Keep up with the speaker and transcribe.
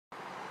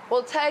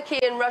Well, Turkey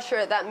and Russia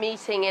at that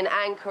meeting in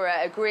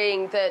Ankara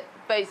agreeing that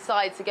both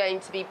sides are going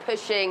to be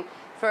pushing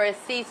for a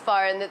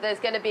ceasefire and that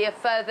there's going to be a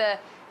further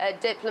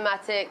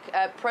diplomatic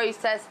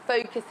process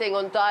focusing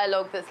on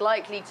dialogue that's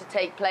likely to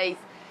take place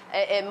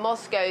in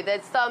Moscow.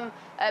 There's some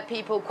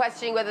people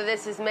questioning whether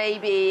this is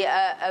maybe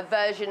a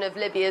version of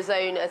Libya's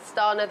own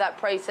Astana, that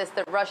process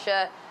that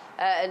Russia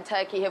and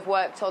Turkey have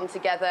worked on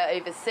together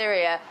over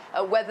Syria,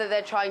 whether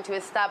they're trying to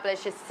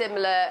establish a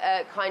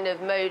similar kind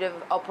of mode of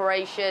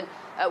operation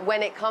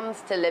when it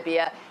comes to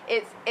Libya.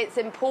 It's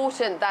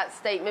important, that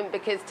statement,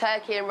 because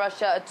Turkey and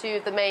Russia are two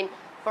of the main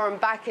foreign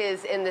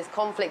backers in this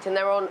conflict, and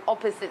they're on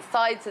opposite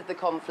sides of the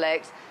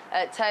conflict.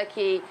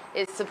 Turkey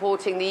is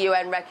supporting the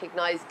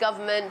UN-recognized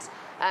government.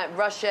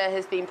 Russia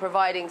has been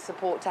providing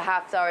support to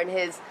Haftar and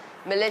his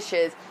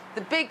militias.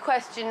 The big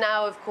question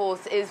now, of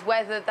course, is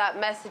whether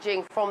that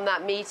messaging from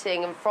that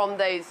meeting and from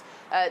those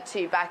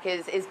two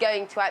backers is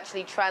going to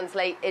actually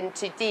translate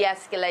into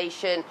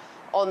de-escalation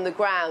on the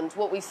ground.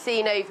 What we've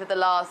seen over the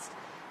last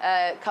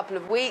couple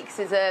of weeks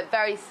is a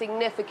very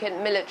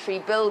significant military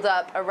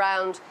build-up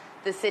around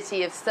the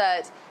city of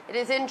Sirte. It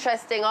is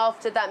interesting,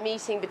 after that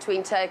meeting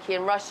between Turkey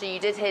and Russia, you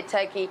did hear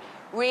Turkey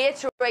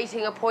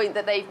reiterating a point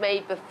that they've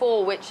made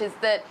before, which is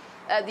that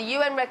the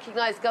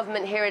UN-recognized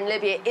government here in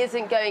Libya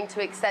isn't going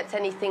to accept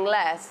anything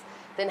less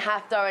than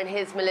Haftar and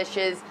his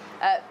militias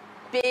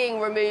being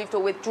removed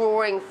or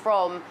withdrawing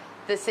from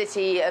the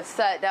city of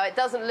Sirte. Now, it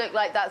doesn't look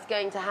like that's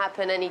going to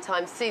happen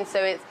anytime soon,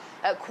 so it's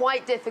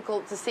quite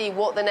difficult to see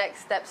what the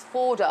next steps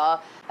forward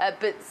are.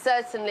 But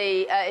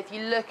certainly, if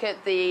you look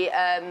at the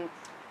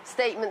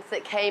statements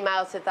that came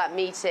out of that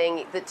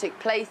meeting that took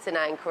place in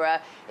Ankara,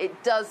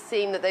 it does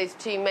seem that those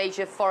two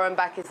major foreign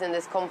backers in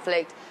this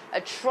conflict are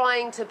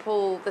trying to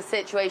pull the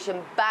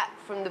situation back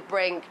from the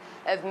brink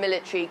of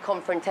military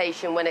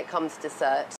confrontation when it comes to Sirte.